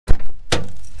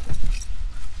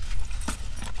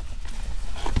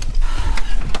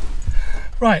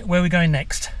Right, where are we going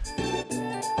next?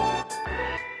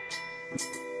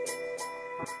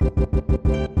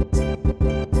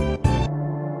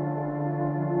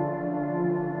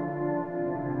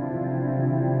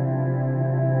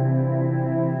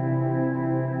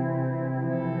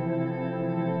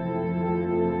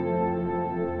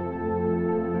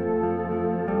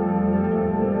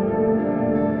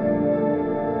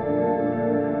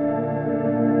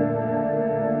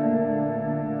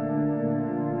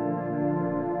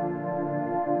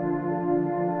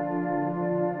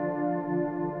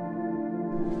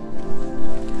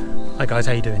 Hi guys,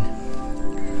 how you doing?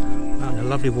 I'm on a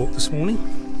lovely walk this morning.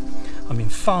 I'm in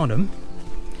Farnham,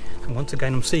 and once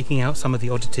again I'm seeking out some of the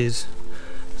oddities,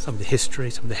 some of the history,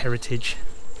 some of the heritage,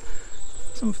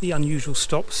 some of the unusual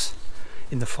stops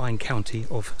in the fine county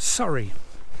of Surrey.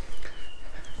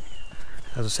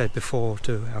 As I said before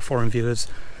to our foreign viewers,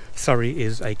 Surrey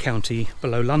is a county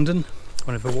below London,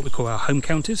 one of what we call our home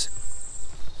counties.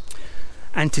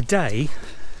 And today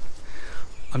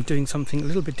I'm doing something a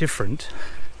little bit different.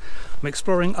 I'm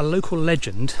exploring a local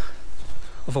legend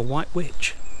of a white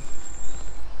witch.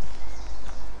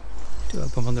 Do I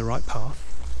hope I'm on the right path?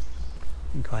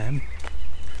 I think I am,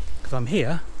 because I'm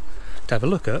here to have a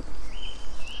look at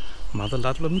Mother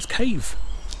Ludlam's cave.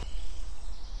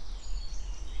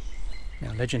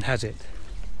 Now, legend has it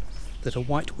that a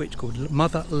white witch called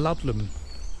Mother Ludlam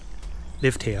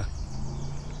lived here,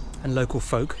 and local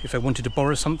folk, if they wanted to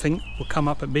borrow something, would come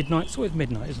up at midnight. It's always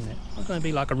midnight, isn't it? It's going to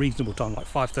be like a reasonable time, like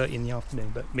 5:30 in the afternoon,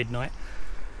 but midnight.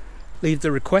 Leave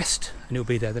the request and it'll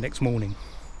be there the next morning.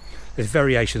 There's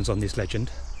variations on this legend.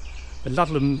 But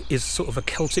Ludlam is sort of a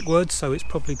Celtic word, so it's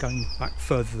probably going back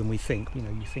further than we think. You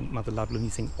know, you think Mother Ludlam, you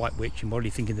think white witch, you're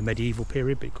probably thinking the medieval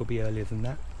period, but it could be earlier than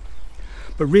that.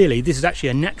 But really, this is actually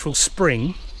a natural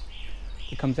spring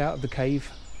that comes out of the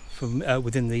cave from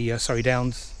within the Surrey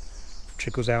Downs,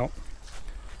 trickles out,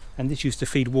 and this used to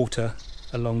feed water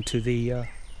along to the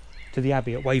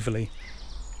abbey at Waverley.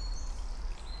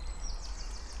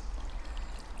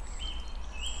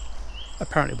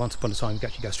 Apparently once upon a time you could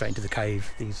actually go straight into the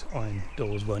cave. These iron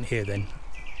doors weren't here then.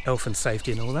 Health and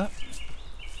safety and all that.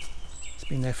 It's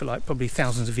been there for like probably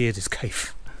thousands of years, this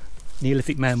cave.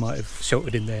 Neolithic man might have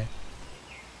sheltered in there.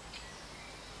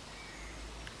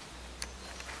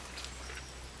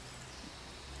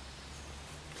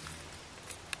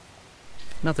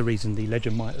 Another reason the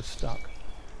legend might have stuck,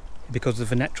 because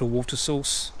of a natural water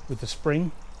source with the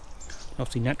spring.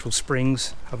 Obviously natural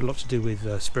springs have a lot to do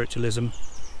with spiritualism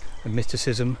and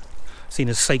mysticism, seen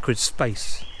as sacred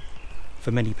space for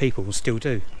many people, and still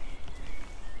do.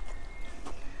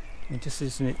 And just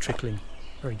isn't it trickling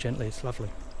very gently, it's lovely.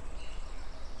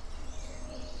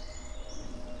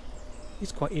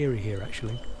 It's quite eerie here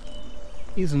actually.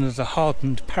 Even as a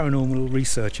hardened paranormal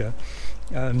researcher,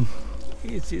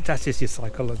 that's just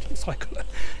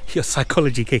your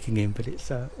psychology kicking in, but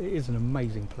it is an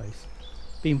amazing place.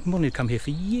 Been wanting to come here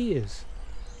for years.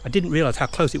 I didn't realise how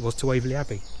close it was to Waverley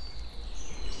Abbey.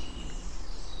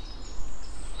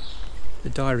 The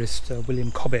diarist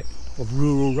William Cobbett of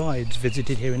Rural Rides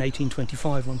visited here in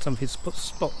 1825 on some of his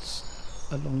spots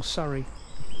along Surrey.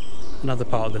 Another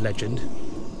part of the legend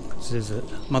says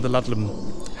that Mother Ludlam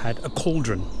had a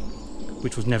cauldron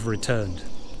which was never returned.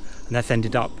 And that's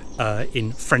ended up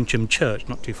in Farnham Church,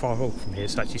 not too far off from here,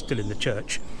 so actually still in the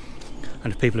church.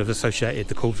 And people have associated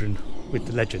the cauldron with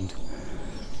the legend.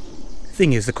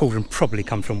 Thing is, the cauldron probably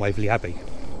come from Waverley Abbey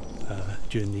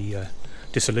during the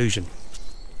dissolution.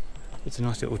 It's a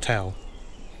nice little tale.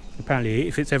 Apparently,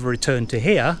 if it's ever returned to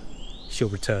here, she'll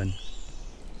return.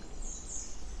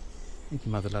 Thank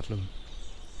you, Mother Ludlam,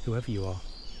 whoever you are.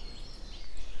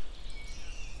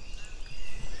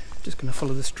 Just going to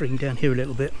follow the stream down here a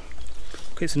little bit.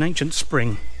 It's an ancient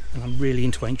spring, and I'm really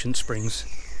into ancient springs.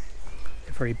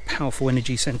 They're very powerful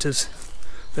energy centres,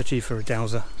 especially for a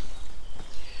dowser.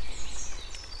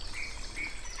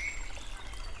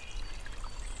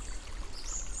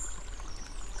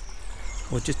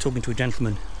 I was just talking to a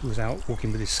gentleman who was out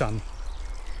walking with his son,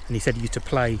 and he said he used to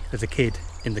play as a kid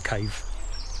in the cave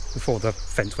before the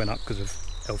fence went up because of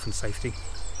health and safety.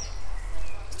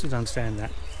 Still don't understand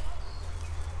that.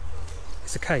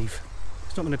 It's a cave.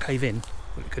 It's not going to cave in.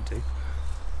 Well, it could do.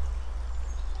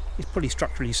 It's pretty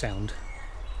structurally sound.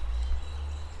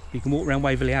 You can walk around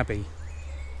Waverley Abbey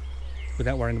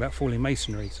without worrying about falling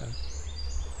masonry. So,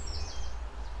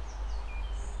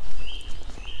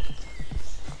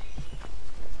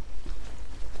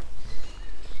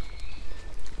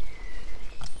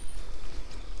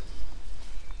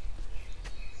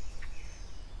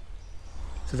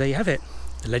 there you have it,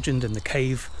 the legend and the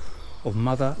cave of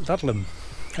Mother Ludlam.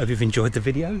 Hope you've enjoyed the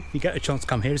video. If you get a chance to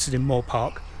come here, this is in Moor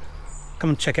Park.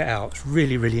 Come and check it out. It's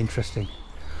really, really interesting.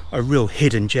 A real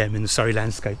hidden gem in the Surrey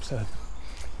landscape. So,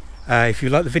 if you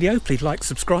like the video, please like,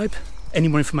 subscribe. Any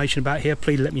more information about here,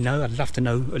 please let me know. I'd love to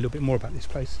know a little bit more about this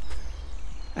place.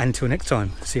 And until next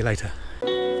time, see you later.